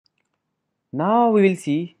Now we will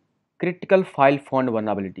see critical file font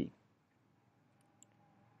vulnerability.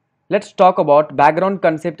 Let's talk about background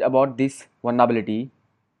concept about this vulnerability.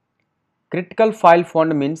 Critical file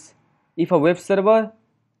font means if a web server,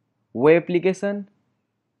 web application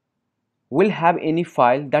will have any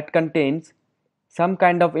file that contains some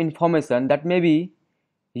kind of information that may be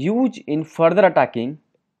used in further attacking.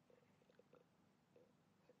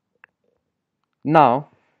 Now,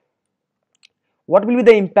 what will be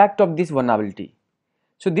the impact of this vulnerability?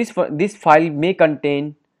 So this file may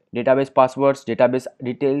contain database passwords, database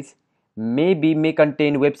details, may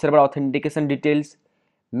contain web server authentication details,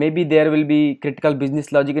 maybe there will be critical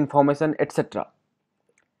business logic information, etc.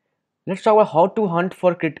 Let's talk about how to hunt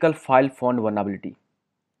for critical file font vulnerability.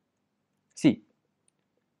 See,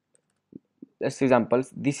 let's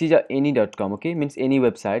examples. This is a any.com, okay, means any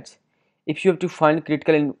websites. If you have to find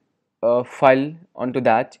critical file onto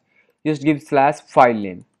that, just give slash file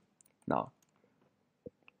name. Now,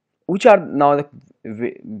 which are now the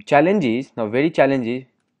challenges? Now, very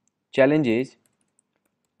challenges.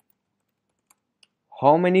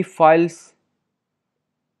 How many files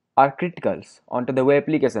are criticals onto the web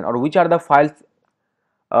application, or which are the files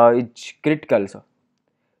it's critical?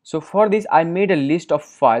 So for this I made a list of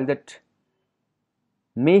files that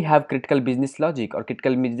may have critical business logic or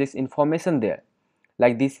critical business information there,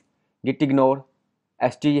 like this: git ignore,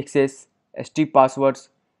 st access, st passwords,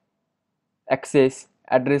 access,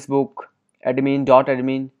 address book,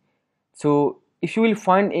 admin. So if you will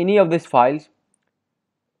find any of these files,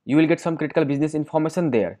 you will get some critical business information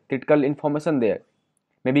there,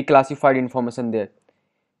 maybe classified information there.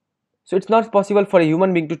 So it's not possible for a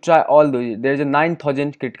human being to try all those. There is a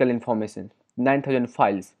 9,000 critical information, 9,000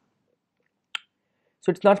 files.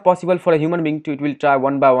 So it's not possible for a human being to, it will try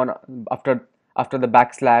one by one after the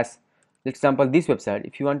backslash. For example, this website,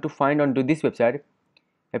 if you want to find onto this website,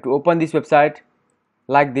 you have to open this website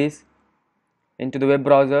like this into the web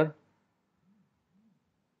browser.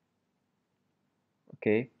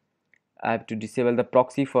 Okay, I have to disable the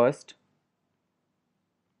proxy first.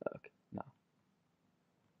 Okay, now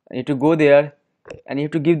I need to go there and you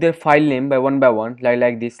have to give their file name by one,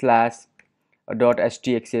 like this slash dot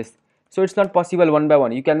htxs. So it's not possible one by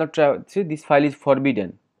one. You cannot try. See, this file is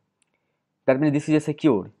forbidden. That means this is a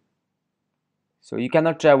secured. So you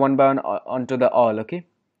cannot try one by one onto the all. Okay.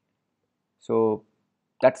 So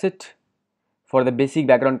that's it for the basic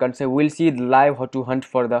background concept. We'll see live how to hunt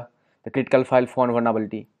for the critical file font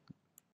vulnerability.